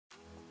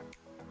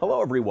Hello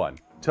everyone,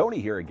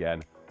 Tony here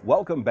again.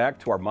 Welcome back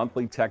to our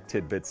monthly Tech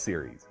Tidbits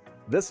series.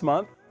 This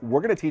month, we're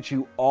going to teach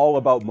you all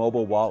about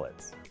mobile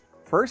wallets.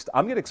 First,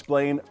 I'm going to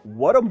explain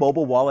what a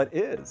mobile wallet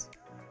is.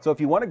 So if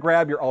you want to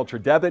grab your Altra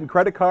debit and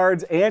credit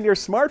cards and your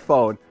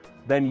smartphone,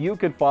 then you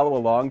can follow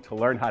along to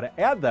learn how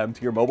to add them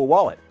to your mobile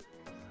wallet.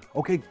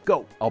 Okay,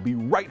 go. I'll be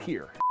right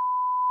here.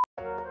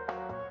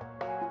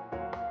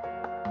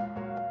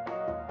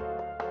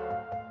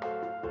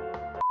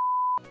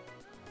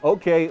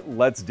 Okay,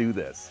 let's do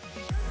this.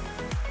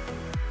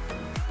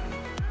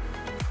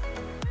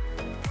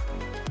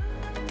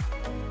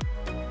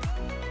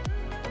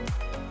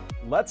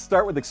 Let's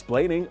start with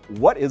explaining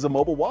what is a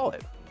mobile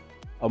wallet.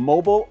 A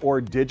mobile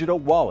or digital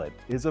wallet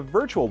is a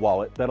virtual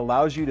wallet that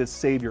allows you to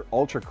save your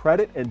Altra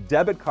credit and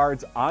debit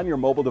cards on your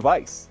mobile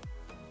device.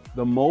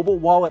 The mobile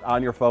wallet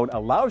on your phone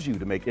allows you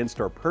to make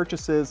in-store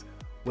purchases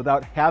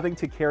without having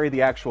to carry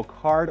the actual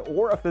card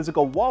or a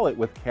physical wallet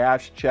with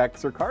cash,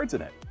 checks, or cards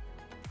in it.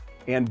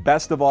 And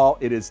best of all,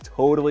 it is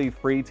totally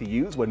free to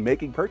use when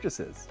making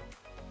purchases.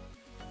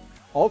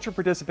 Altra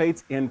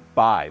participates in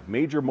 5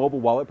 major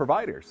mobile wallet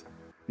providers.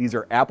 These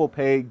are Apple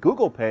Pay,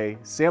 Google Pay,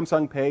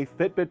 Samsung Pay,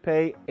 Fitbit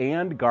Pay,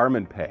 and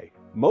Garmin Pay.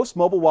 Most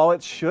mobile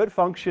wallets should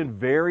function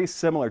very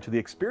similar to the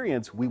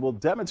experience we will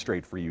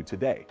demonstrate for you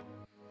today.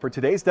 For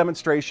today's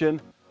demonstration,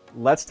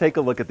 let's take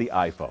a look at the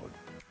iPhone.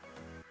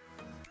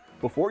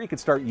 Before you can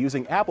start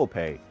using Apple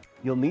Pay,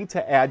 you'll need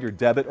to add your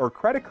debit or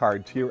credit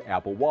card to your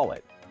Apple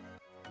Wallet.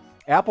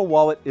 Apple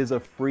Wallet is a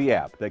free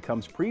app that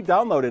comes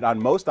pre-downloaded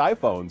on most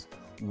iPhones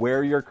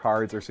where your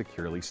cards are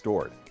securely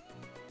stored.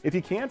 If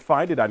you can't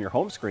find it on your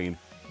home screen,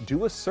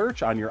 do a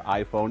search on your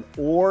iPhone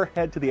or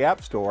head to the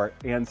App Store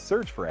and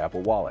search for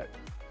Apple Wallet.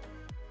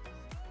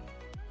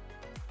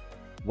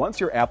 Once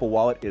your Apple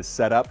Wallet is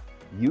set up,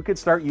 you can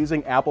start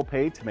using Apple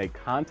Pay to make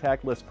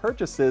contactless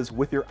purchases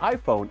with your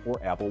iPhone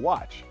or Apple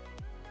Watch.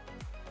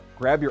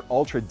 Grab your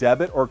Altra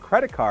debit or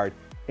credit card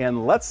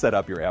and let's set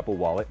up your Apple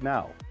Wallet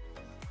now.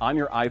 On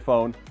your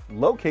iPhone,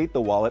 locate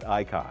the wallet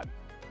icon.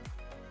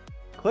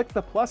 Click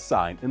the plus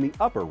sign in the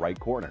upper right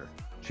corner.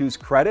 Choose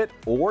credit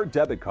or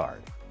debit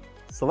card.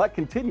 Select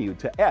Continue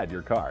to add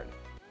your card.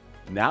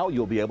 Now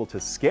you'll be able to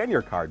scan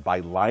your card by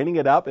lining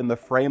it up in the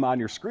frame on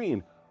your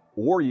screen,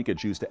 or you can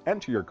choose to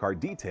enter your card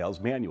details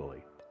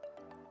manually.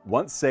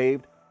 Once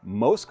saved,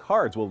 most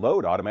cards will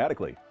load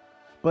automatically.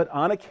 But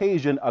on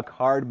occasion, a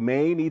card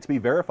may need to be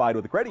verified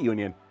with a credit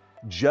union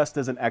just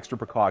as an extra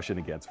precaution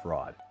against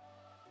fraud.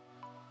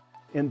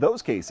 In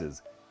those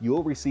cases,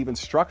 you'll receive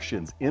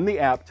instructions in the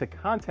app to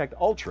contact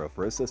Altra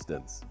for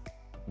assistance.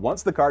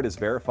 Once the card is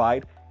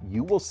verified,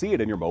 you will see it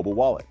in your mobile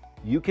wallet.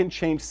 You can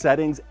change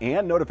settings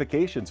and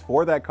notifications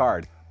for that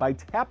card by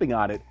tapping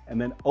on it and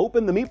then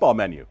open the meatball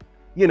menu.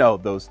 You know,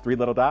 those 3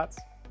 little dots?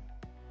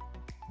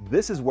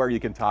 This is where you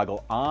can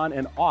toggle on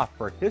and off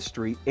for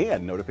history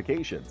and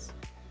notifications.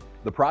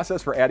 The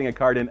process for adding a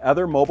card in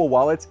other mobile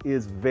wallets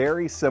is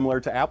very similar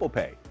to Apple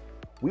Pay.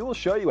 We will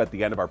show you at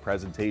the end of our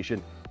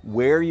presentation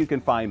where you can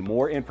find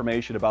more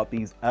information about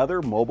these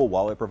other mobile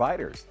wallet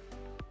providers.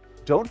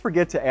 Don't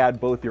forget to add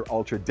both your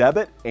Altra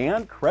debit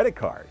and credit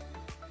card.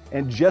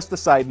 And just a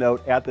side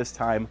note, at this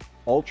time,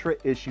 Altra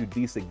issued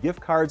Visa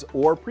gift cards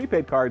or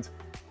prepaid cards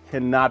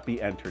cannot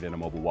be entered in a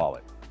mobile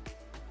wallet.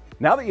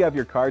 Now that you have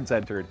your cards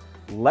entered,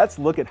 let's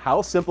look at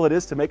how simple it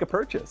is to make a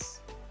purchase.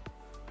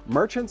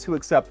 Merchants who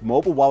accept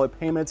mobile wallet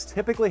payments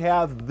typically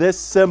have this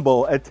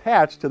symbol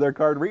attached to their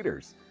card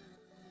readers.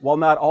 While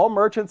not all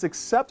merchants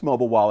accept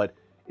mobile wallet,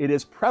 it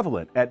is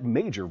prevalent at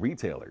major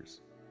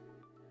retailers.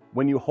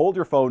 When you hold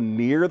your phone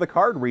near the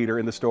card reader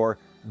in the store,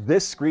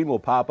 this screen will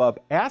pop up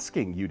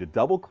asking you to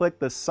double-click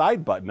the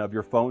side button of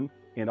your phone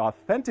and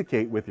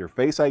authenticate with your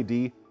Face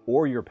ID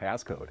or your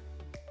passcode.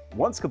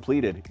 Once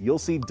completed, you'll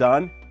see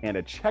Done and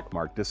a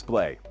checkmark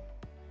display.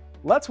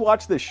 Let's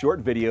watch this short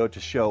video to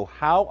show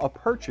how a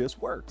purchase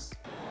works.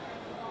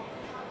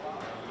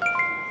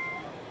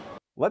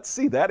 Let's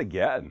see that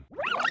again.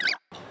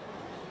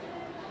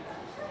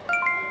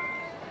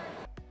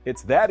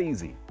 It's that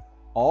easy.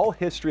 All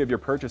history of your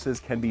purchases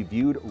can be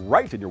viewed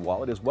right in your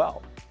wallet as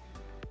well.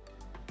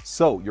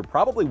 So you're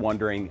probably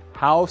wondering,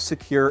 how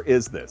secure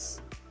is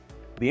this?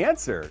 The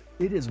answer,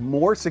 it is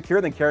more secure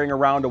than carrying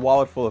around a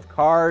wallet full of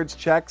cards,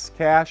 checks,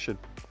 cash, and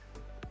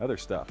other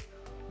stuff.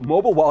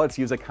 Mobile wallets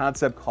use a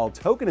concept called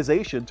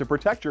tokenization to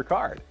protect your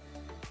card.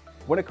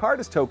 When a card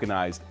is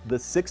tokenized, the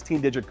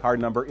 16-digit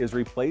card number is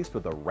replaced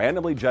with a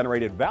randomly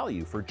generated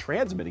value for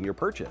transmitting your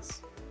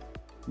purchase.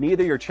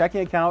 Neither your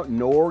checking account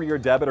nor your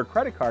debit or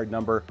credit card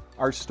number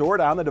are stored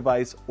on the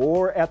device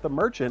or at the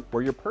merchant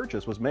where your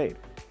purchase was made.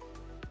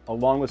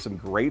 Along with some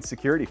great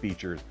security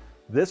features,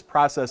 this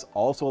process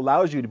also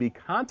allows you to be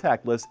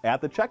contactless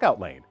at the checkout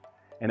lane.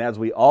 And as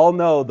we all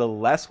know, the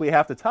less we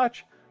have to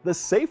touch, the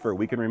safer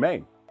we can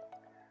remain.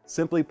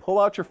 Simply pull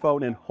out your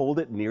phone and hold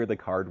it near the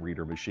card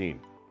reader machine.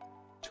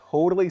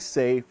 Totally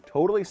safe,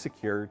 totally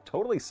secure,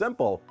 totally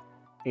simple,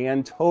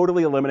 and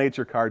totally eliminates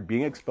your card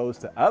being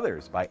exposed to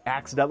others by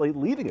accidentally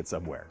leaving it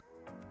somewhere.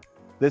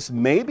 This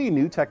may be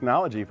new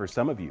technology for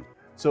some of you,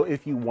 so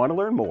if you want to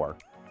learn more,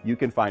 You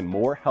can find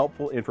more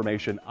helpful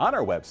information on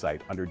our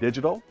website under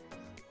Digital,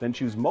 then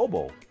choose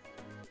Mobile.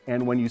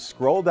 And when you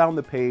scroll down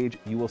the page,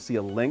 you will see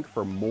a link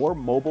for more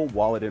mobile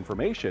wallet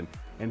information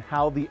and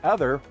how the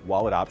other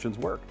wallet options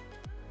work.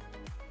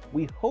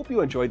 We hope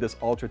you enjoyed this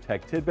Altra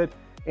Tech Tidbit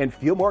and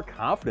feel more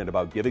confident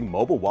about giving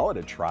mobile wallet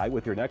a try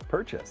with your next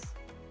purchase.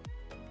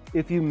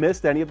 If you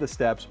missed any of the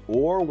steps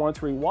or want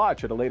to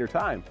rewatch at a later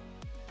time,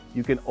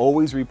 you can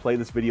always replay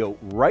this video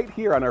right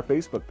here on our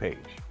Facebook page.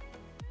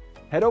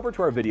 Head over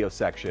to our video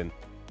section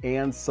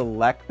and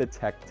select the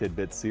Tech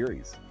Tidbits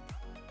series.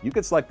 You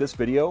can select this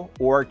video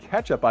or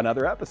catch up on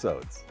other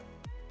episodes.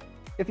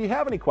 If you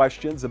have any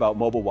questions about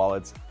mobile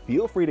wallets,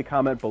 feel free to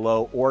comment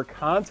below or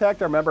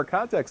contact our member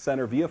contact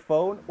center via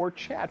phone or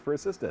chat for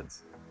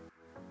assistance.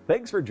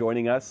 Thanks for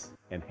joining us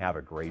and have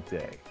a great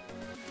day.